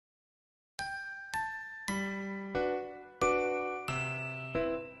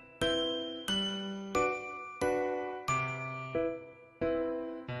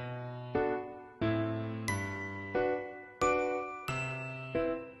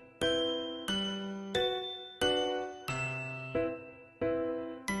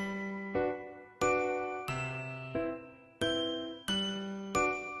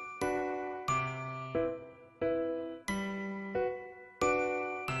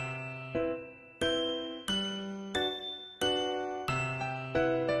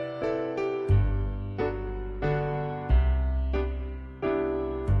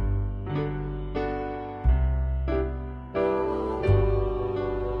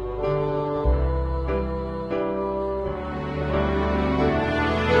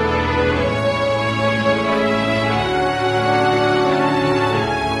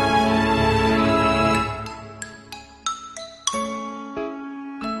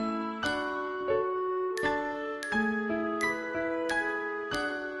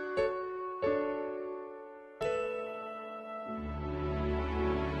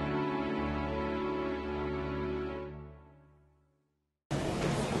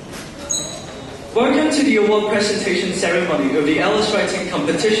Welcome to the award presentation ceremony of the Alice Writing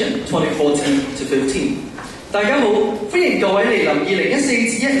Competition 2014-15。大家好，歡迎各位嚟臨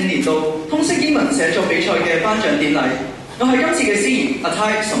2014-15年度通識英文寫作比賽嘅頒獎典禮。我係今次嘅司儀阿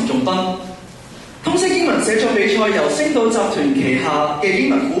泰岑仲斌。通識英文寫作比賽由星島集團旗下嘅英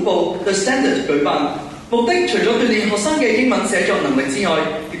文虎報 The Standard 舉辦，目的除咗鍛鍊學生嘅英文寫作能力之外，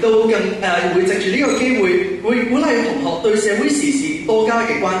亦都會藉住呢個機會，會鼓勵同學對社會時事多加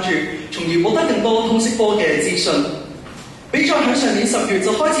嘅關注，從而獲得更多通識科嘅資訊。比賽喺上年10月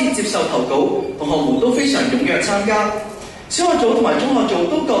就開始接受投稿，同學們都非常踴躍參加。小學組同埋中學組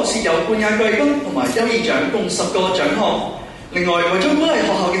都各設有冠亞季軍同埋優異獎共10個獎項。另外，為咗鼓勵學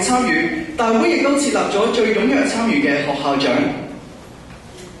校嘅參與，大會亦都設立咗最踴躍參與嘅學校獎。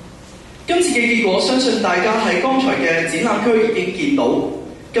今次嘅結果，相信大家喺剛才嘅展覽區已經見到，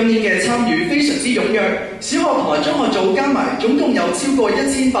今年嘅參與非常之踴躍，小學同埋中學組加埋總共有超過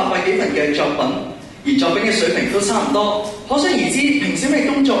1800幾份嘅作品，而作品嘅水平都差唔多，可想而知評審嘅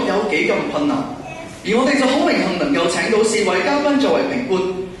工作有幾咁困難。而我哋就好榮幸能夠請到4位嘉賓作為評判，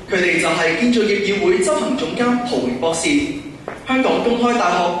佢哋就係建造業議會執行總監陶榮博士、香港公開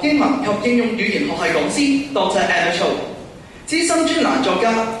大學英文及應用語言學系講師 Dr. Anna Cho、資深專欄作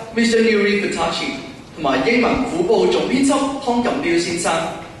家 Mr. Nuri Futachi 同埋英文虎報總編輯湯錦標先生。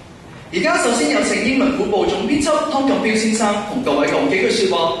而家首先有請英文虎報總編輯湯錦標先生同各位講幾句説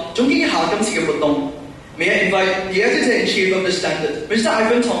話，總結一下今次嘅活動。May I invite the Editor-in-Chief of the Standard, Mr.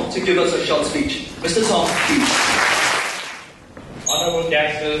 Ivan Tong, to give us a short speech. Mr. Tong, please. Honorable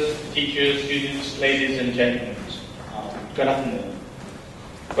guests, teachers, students, ladies and gentlemen, good afternoon.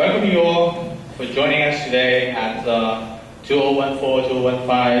 Welcome you all for joining us today at the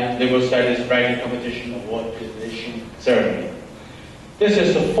 2014-2015 Liberal Studies Writing Competition Award presentation ceremony. This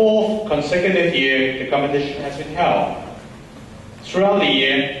is the 4th consecutive year the competition has been held. Throughout the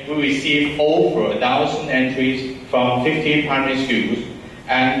year, we received over 1,000 entries from 50 primary schools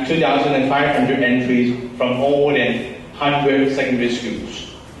and 2,500 entries from more than 100 secondary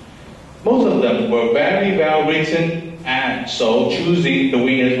schools. Most of them were very well written, and so choosing the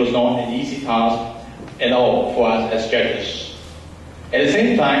winners was not an easy task at all for us as judges. At the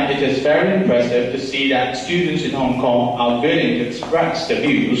same time, it is very impressive to see that students in Hong Kong are willing to express their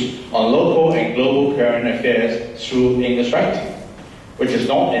views on local and global current affairs through English writing, which is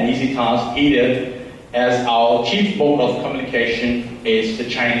not an easy task either, as our chief mode of communication is the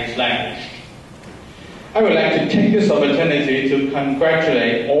Chinese language. I would like to take this opportunity to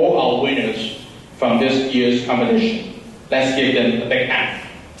congratulate all our winners from this year's competition. Let's give them a big hand.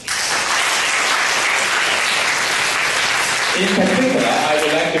 In particular, I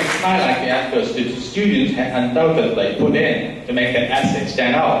would like to highlight the efforts that the students have undoubtedly put in to make their essay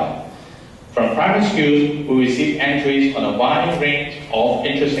stand out. From primary schools, we receive entries on a wide range of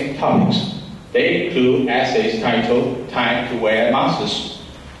interesting topics. They include essays titled Time to Wear Masks,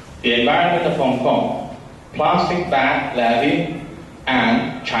 The Environment of Hong Kong, Plastic Bag Levy,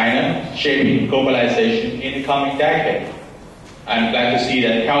 and China Shaping Globalization in the Coming Decade. I'm glad to see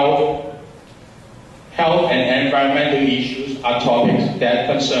that health and environmental issues are topics that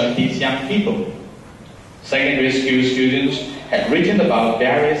concern these young people. Secondary school students have written about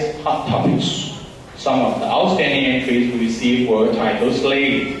various hot topics. Some of the outstanding entries we received were titled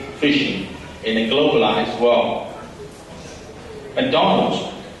Slaving, Fishing in a Globalized World, McDonald's,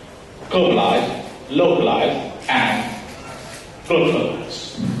 Globalized, Localized, and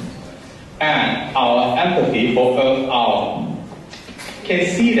Globalized, and our empathy for Earth Hour. Can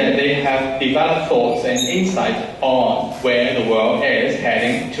see that they have developed thoughts and insights on where the world is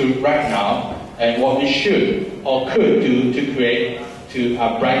heading to right now and what we should or could do to create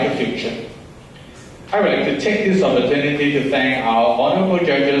a brighter future. I would like to take this opportunity to thank our honorable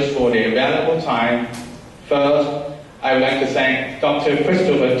judges for their valuable time. First, I would like to thank Dr.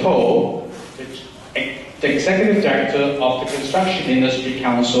 Christopher To, the Executive Director of the Construction Industry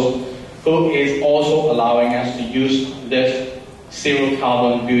Council, who is also allowing us to use this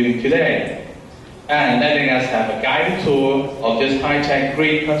zero-carbon building today, and letting us have a guided tour of this high-tech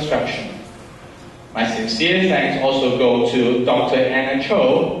green construction. My sincere thanks also go to Dr. Anna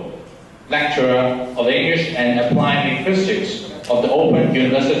Cho, Lecturer of English and Applied Linguistics of the Open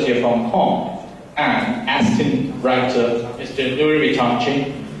University of Hong Kong, and Assistant Writer Mr. Nuri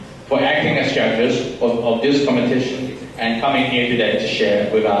Futachi, for acting as judges of this competition and coming here today to share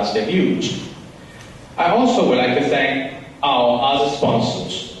with us their views. I also would like to thank our other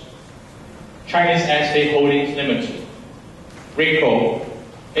sponsors: Chinese Essay Holdings Limited, RICO,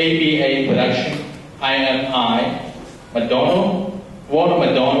 ABA Production, IMI, Walter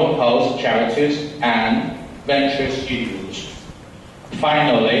McDonald House Charities, and Venture Studios.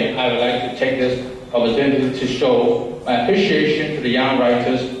 Finally, I would like to take this opportunity to show my appreciation to the young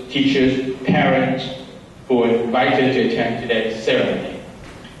writers, teachers, parents who were invited to attend today's ceremony.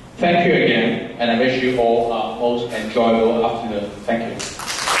 Thank you again, and I wish you all a most enjoyable afternoon. Thank you.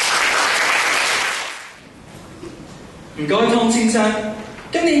 唔該，湯先生。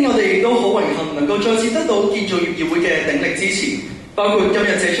今年我哋亦都好榮幸能夠再次得到建造業議會嘅鼎力支持，包括今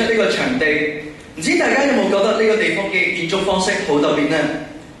日借出呢個場地。唔知大家有冇覺得呢個地方嘅建築方式好特別呢？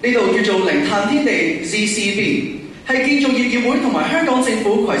呢度叫做零碳天地 ZCB， 係建造業議會同埋香港政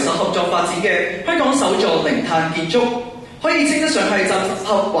府攜手合作發展嘅香港首座零碳建築，可以稱得上係集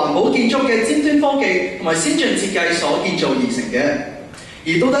合環保建築嘅尖端科技同埋先進設計所建造而成嘅。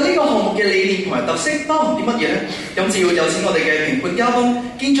而到底呢個項目嘅理念同埋特色包含啲乜嘢呢？咁就要有請我哋嘅評判嘉賓，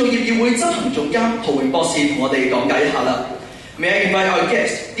建造業議會執行總監陶榮博士同我哋講解一下啦。May I invite our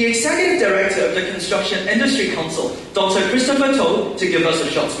guest, the Executive Director of the Construction Industry Council, Dr. Christopher To, to give us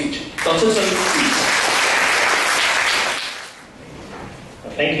a short speech. Dr. To, please.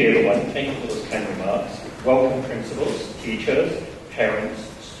 Thank you, everyone. Thank you for those kind remarks. Welcome, principals, teachers, parents,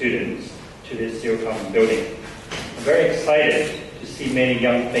 students, to this Zero Carbon building. I'm very excited to see many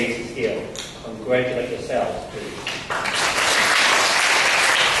young faces here. Congratulate yourselves, please.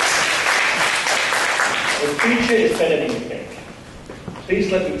 The future is better than you think.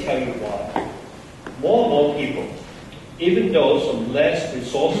 Please let me tell you why. More and more people, even those from less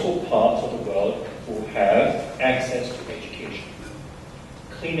resourceful parts of the world, will have access to education,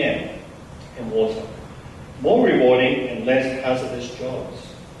 clean air and water, more rewarding and less hazardous jobs.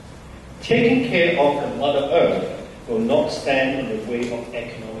 Taking care of the Mother Earth will not stand in the way of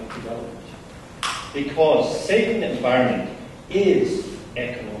economic development, because saving the environment is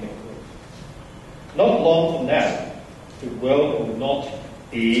economic growth. Not long from now, the world will not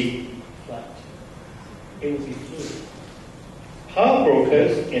be flat. It will be fluid. Power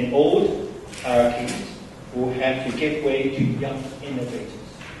brokers in old hierarchies will have to give way to young innovators.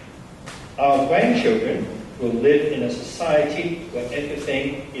 Our grandchildren will live in a society where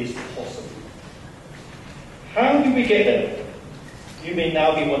everything is possible. How do we get there? You may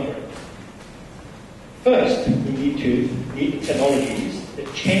now be wondering. First, we need technologies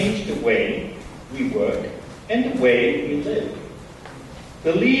that change the way we work and the way we live.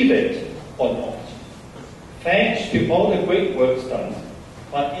 Believe it or not, thanks to all the great works done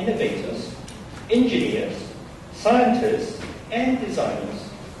by innovators, engineers, scientists, and designers,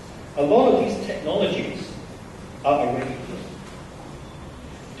 a lot of these technologies are already here.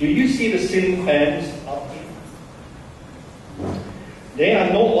 Do you see the ceiling fans up here? They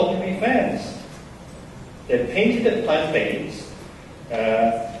are no ordinary fans. They're painted at plant-based,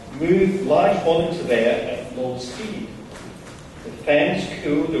 move large volumes of air at low speed. The fans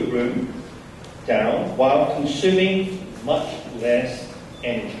cool the room down while consuming much less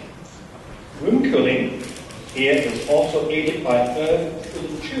energy. Room cooling here is also aided by earth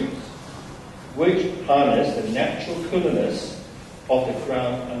cooling tubes, which harness the natural coolness of the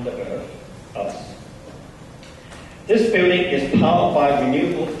ground under earth, us. This building is powered by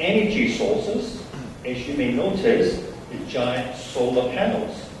renewable energy sources. As you may notice, the giant solar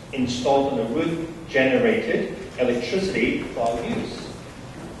panels installed on the roof generated electricity for our use.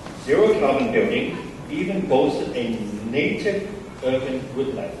 Zero Carbon building even boasted a native urban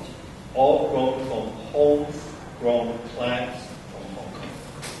woodland, all grown from homegrown plants from Hong Kong,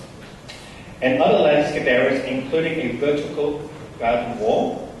 and other landscape areas, including a vertical garden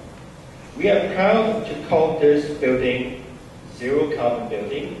wall. We are proud to call this building Zero Carbon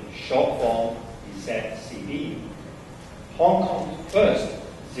building, short form ZCB, Hong Kong's first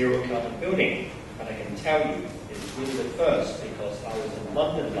Zero Carbon building. And I can tell you, it's really the first because I was in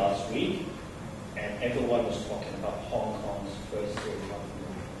London last week and everyone was talking about Hong Kong's first Zero Carbon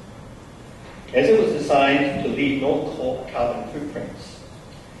building. As it was designed to leave no carbon footprints.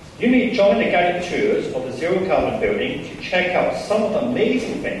 You may join the guided tours of the Zero Carbon building to check out some of the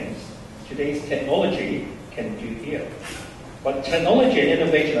amazing things today's technology can do here. But technology and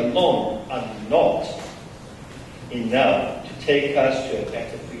innovation alone are not enough to take us to a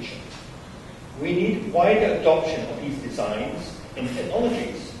better future. We need wider adoption of these designs and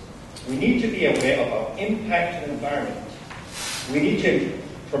technologies. We need to be aware of our impact on the environment. We need to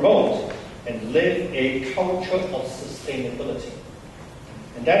promote and live a culture of sustainability.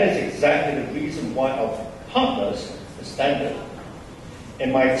 And that is exactly the reason why our partners, the Standard,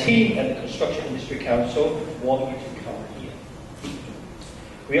 and my team at the Construction Industry Council want you to come here.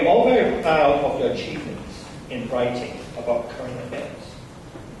 We are all very proud of your achievements in writing about current events,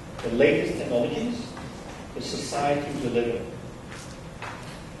 the latest technologies, the society we live in.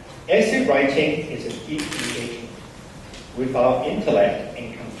 Essay writing is a deep engagement. with our intellect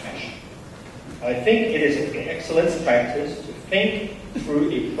and compassion. I think it is an excellent practice to think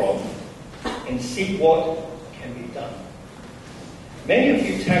through a problem and see what can be done. Many of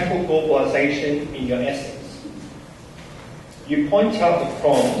you tackle globalization in your essays. You point out the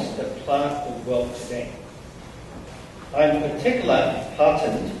problems that plague the world today. I am particularly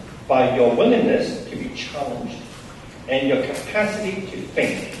heartened by your willingness to be challenged and your capacity to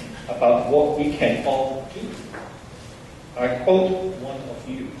think about what we can all do. I quote one of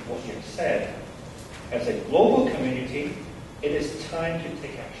you, what you have said, as a global community, it is time to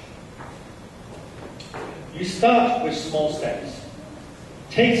take action. You start with small steps.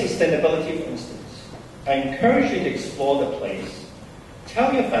 Take sustainability, for instance. I encourage you to explore the place.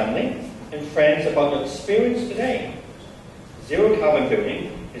 Tell your family and friends about your experience today. Zero carbon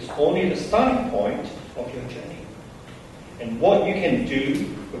building is only the starting point of your journey. And what you can do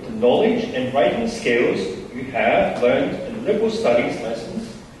with the knowledge and writing skills you have learned in liberal studies lessons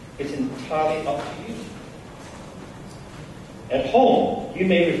is entirely up to you. At home, you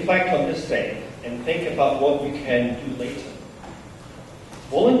may reflect on this day and think about what you can do later.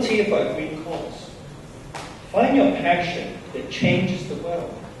 Volunteer for a green cause. Find your passion that changes the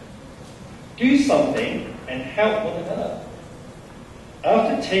world. Do something and help one another.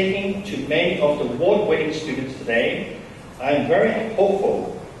 After taking to many of the award-winning students today, I am very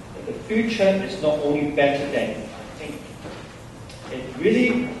hopeful that the future is not only better than I think. It's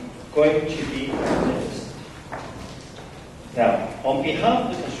really going to be magnificent. Now, on behalf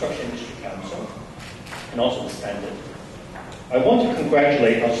of the Construction Industry Council, and also the Standard, I want to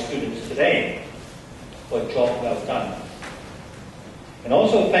congratulate our students today for a job well done. And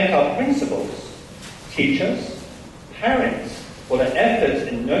also thank our principals, teachers, parents for their efforts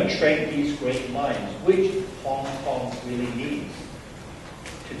in nurturing these great minds, which Hong Kong really needs.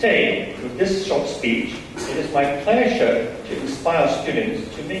 Today, with this short speech, it is my pleasure to inspire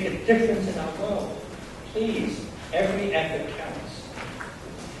students to make a difference in our world. Please, every effort counts.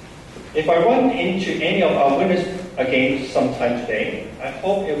 If I run into any of our winners again sometime today, I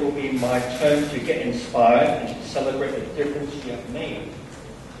hope it will be my turn to get inspired and to celebrate the difference you have made.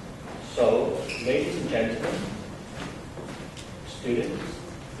 So, ladies and gentlemen, students,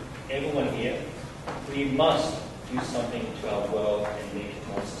 everyone here, we must do something to our world and make it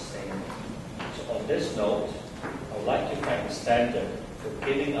more sustainable. So on this note, I would like to thank the Standard for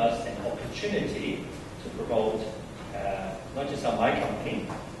giving us an opportunity to promote not just my company,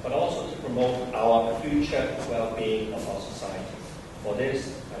 but also to promote our future well-being of our society. For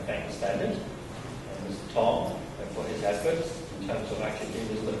this, I thank the Standard and Mr. Tom for his efforts in terms of actually doing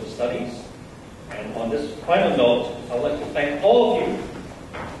this liberal studies. And on this final note, I would like to thank all of you,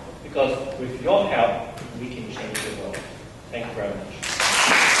 because with your help, we can change the world. Thank you very much.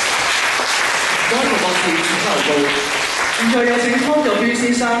 多謝博士主持報，現在有請湯佑標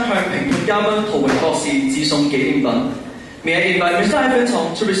先生向評判嘉賓陶榮博士致送紀念品。May I invite Mr. Ivan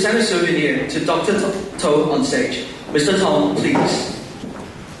Tong to present a souvenir to Dr. To on stage. Mr. Tong, please.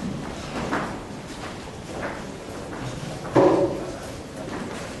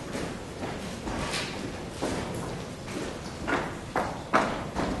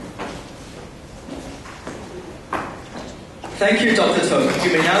 Thank you, Dr. To.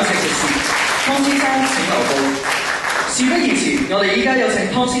 You may now take a seat. 湯先生請留步。事不宜遲，我哋依家有請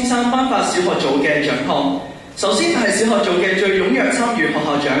湯先生頒發小學組嘅獎項。首先係小學組嘅最踴躍參與學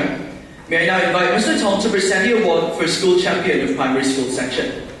校獎。May I now invite Mr. Tong to present the award for School Champion of Primary School Section.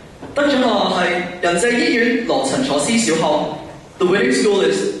 得獎學校係仁濟醫院羅陳楚思小學。The winning school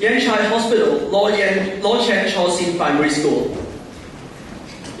is Yan Chai Hospital Law Chen Cho Si Primary School.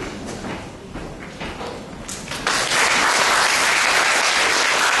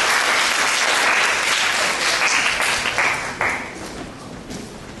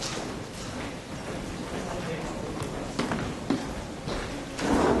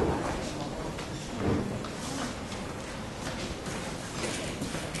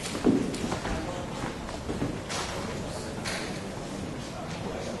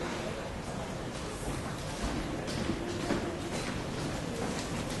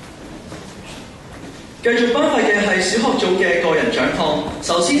繼續頒發嘅係小學組嘅個人獎項，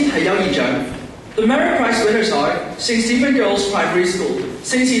首先係優異獎。The Merit Prize winners are St. Stephen Girls Primary School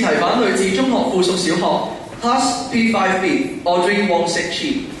聖士提反女子中學附屬小學 Class P5B Audrey Wong Sik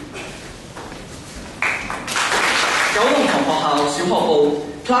Chi。九龍塘學校小學部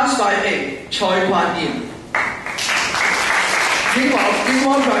Class 5A 蔡冠賢。英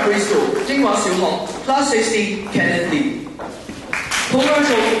華 Primary School 英華小學 Class 16 Kenneth Lee。保良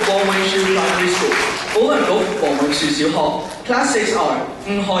局黃永樹 Primary School 保良局黃永樹小學 Class 6R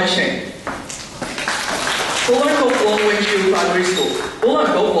吳海晴。保良局黃永耀 Primary School， 保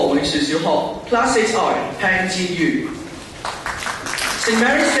良局黃永樹小學 Class 6R 潘建宇。St.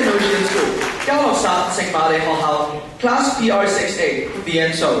 Mary's Canossian School， 嘉諾撒聖瑪利學校 Class PR6A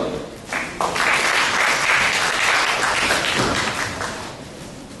Bien So。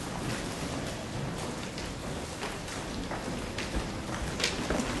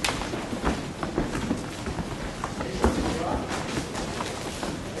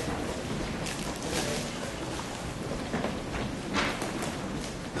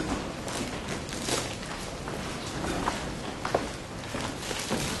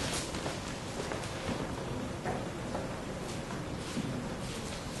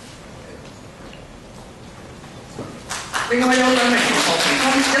另外有2名同學評分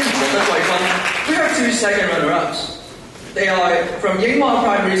一同獲得季軍。We have 2 second runner-ups. They are from Yinghua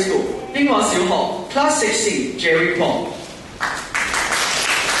Primary School, 英華小學 Class 6C Jerry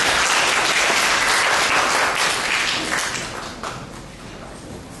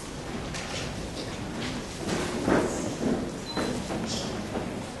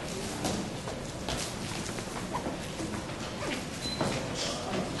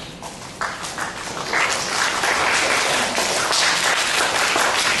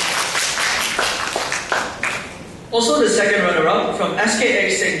the second runner-up from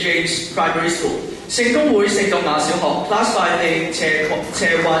SKH St. James Primary School， 聖公會聖讀雅小學 Class 5A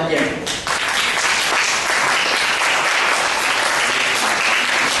謝幻瑩。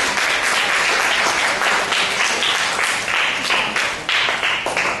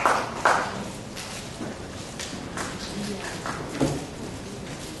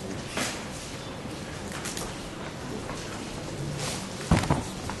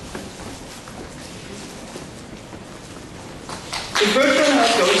The first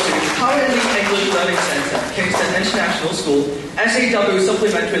runner-up goes to Power Elite English Learning Center, Kingston International School, SAW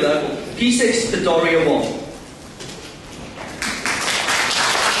Supplementary Level, P6 Doria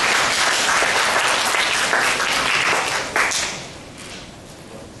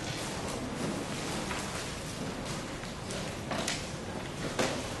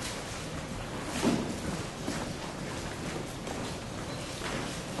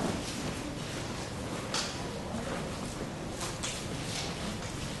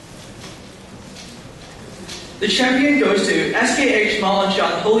champion goes to SKH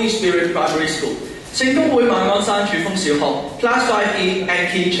Mahanchan Holy Spirit Primary School， 聖公會馬鞍山主峰小學 Class 5E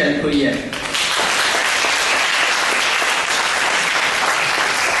Anki Chen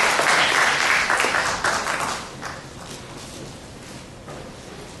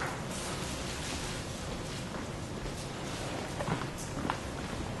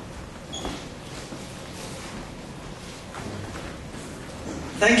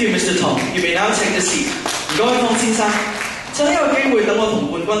you, Mr. Tom. You may now take the seat. 唔該，湯先生，趁呢個機會等我同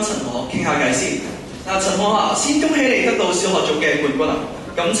冠軍陳可傾下偈先。陳可啊，先恭喜你得到小學組嘅冠軍啊！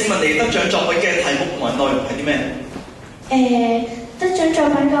咁請問你得獎作品嘅題目同埋內容係啲咩？得獎作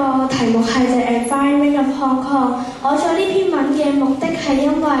品個題目係 The Environment of Hong Kong。我做呢篇文嘅目的係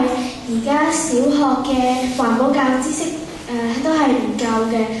因為而家小學嘅環保教育知識都係唔夠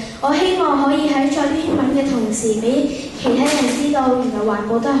嘅。我希望可以喺做呢篇文嘅同時，俾其他人知道原來環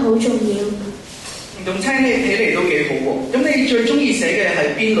保都係好重要。咁聽起嚟都幾好喎。咁你最中意寫嘅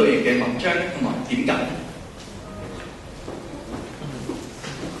係邊類型嘅文章同埋點解？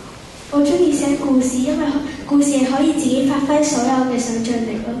我中意寫故事，因為故事係可以自己發揮所有嘅想像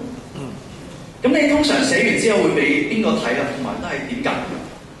力咯。咁你通常寫完之後會俾邊個睇啊？同埋都係點解？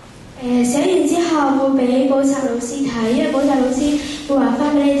寫完之後會俾補習老師睇，因為補習老師會話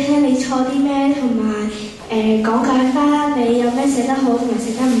翻俾你聽你錯啲咩，同埋講解翻你有咩寫得好同埋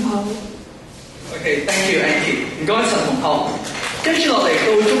寫得唔好。OK，thank you，Anki， 唔該陳同學。跟住落嚟到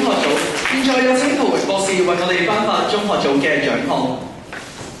中學組，現在有請陶榮博士為我哋頒發中學組嘅獎項。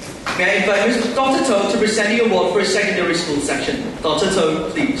May I invite Dr. To to present the award for secondary school section. Dr. To,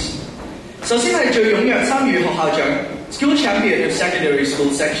 please. 首先係最踴躍參與學校獎 School Champion of Secondary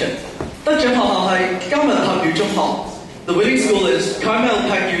School Section， 得獎學校係嘉文柏宇中學。The winning school is Carmel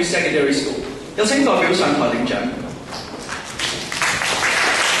Pak-U Secondary School。有請代表上台領獎。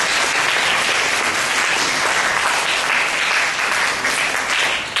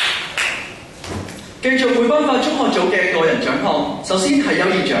繼續會頒發中學組嘅個人獎項，首先係優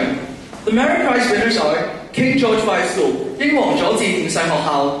異獎。The merit prize winners are King George V School 英皇佐治五世學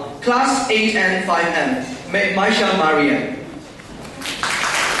校 Class 8N5M Maisha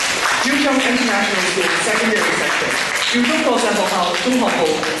Marian。Yuzhong International School Secondary Section 耀中國際學校中學部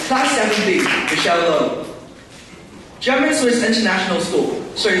Class 7B Michelle Low。German Swiss International School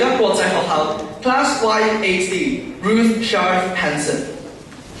瑞德國際學校 Class Y8D Ruth Sharf Hansen。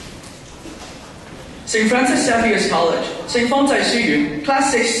St. Francis Xavier's College 聖方濟書院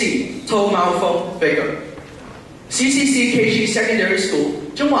Class 6C Tao Mao Feng Bigger CCC KG Secondary School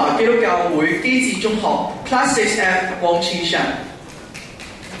中華基督教會基智中學 Class 6F Wang Qi Shan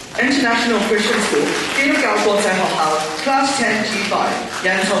International Christian School 基督教國際學校 Class 10G5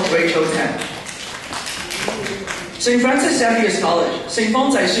 Yan Tong Rachel Tan St. Francis Xavier's College 聖方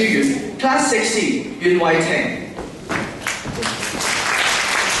濟書院 Class 6C 袁慧婷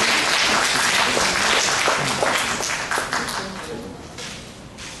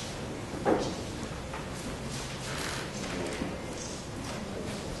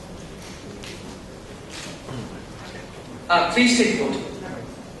Please take a vote.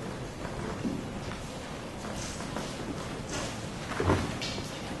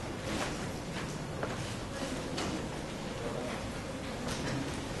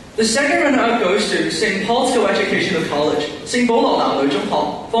 The second runner-up goes to St. Paul's Co-Educational College, 聖保羅男女中學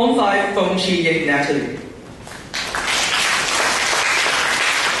Form 5 Feng Chi Ying Natalie.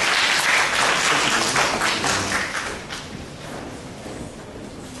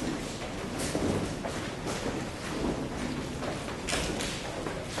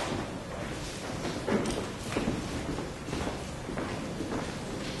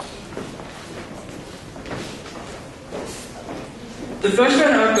 The first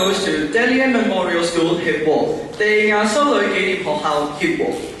runner-up goes to Dalian Memorial School 協和地亞修女紀念學校協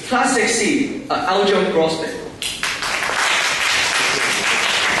和 Class 6C Aljong Grosbeck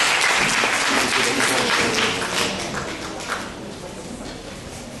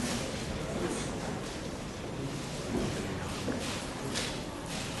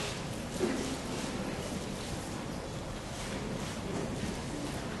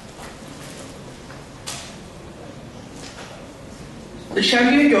The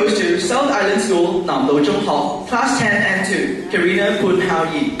champion goes to South Island School 南道中學 Class 10N2 Karina Poon Hao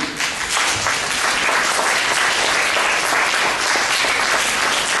Yi.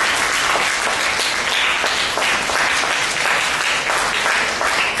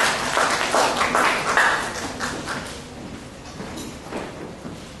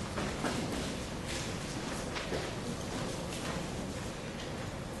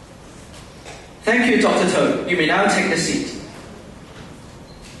 Thank you, Dr. To. You may now take the seat.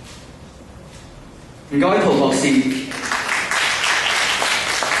 唔該，陶博士。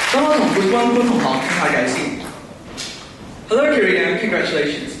等我同冠軍潘同學傾下偈先。Hello, Karina.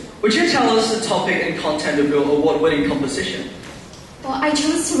 Congratulations. Would you tell us the topic and content of your award-winning composition? Well, I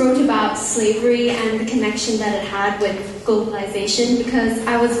chose to write about slavery and the connection that it had with globalization because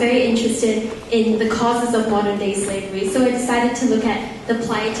I was very interested in the causes of modern-day slavery. So I decided to look at the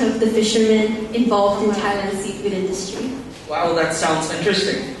plight of the fishermen involved in Thailand's seafood industry. Wow, that sounds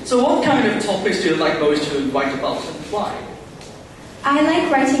interesting. So what kind of topics do you like most to write about and why? I like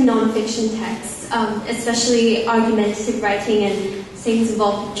writing non-fiction texts, especially argumentative writing and things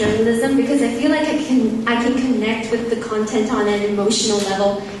involved with journalism because I feel like I can connect with the content on an emotional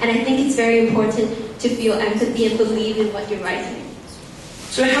level, and I think it's very important to feel empathy and believe in what you're writing.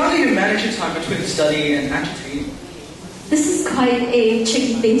 So how do you manage your time between study and entertainment? This is quite a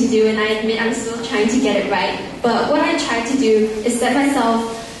tricky thing to do, and I admit I'm still trying to get it right. But what I try to do is set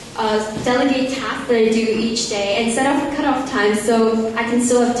myself delegate tasks that I do each day and set up a cut-off time so I can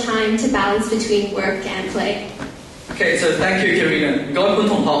still have time to balance between work and play. Okay, so thank you, Karina. 唔該，潘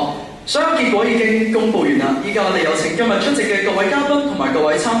同學。所有結果已經公佈完啦，依家我哋有請今日出席嘅各位嘉賓同埋各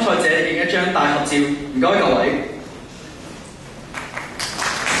位參賽者影一張大合照。唔該各位。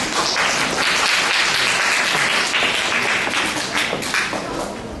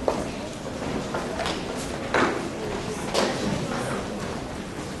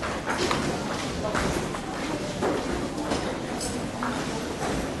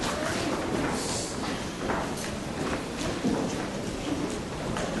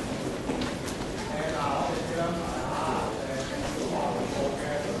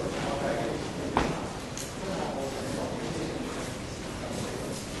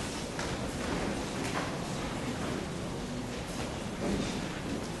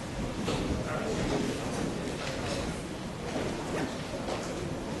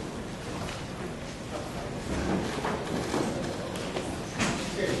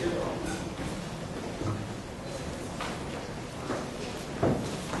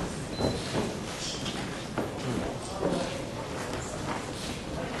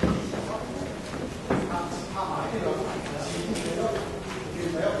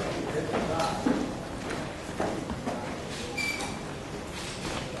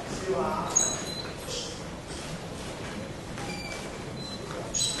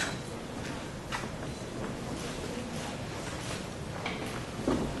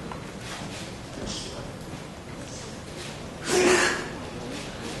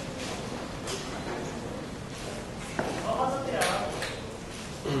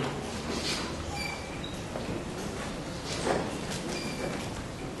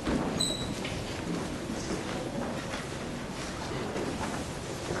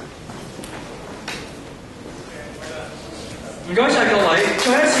唔該晒各位，再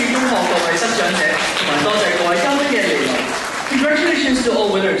一次恭賀各位得獎者，同埋多謝各位嘉賓嘅嚟臨。Congratulations to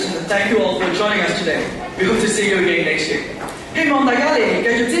all winners and thank you all for joining us today. We hope to see you again next year. 希望大家嚟年繼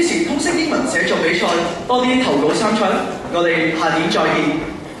續支持通識英文寫作比賽，多啲投稿參賽。我哋下年再見。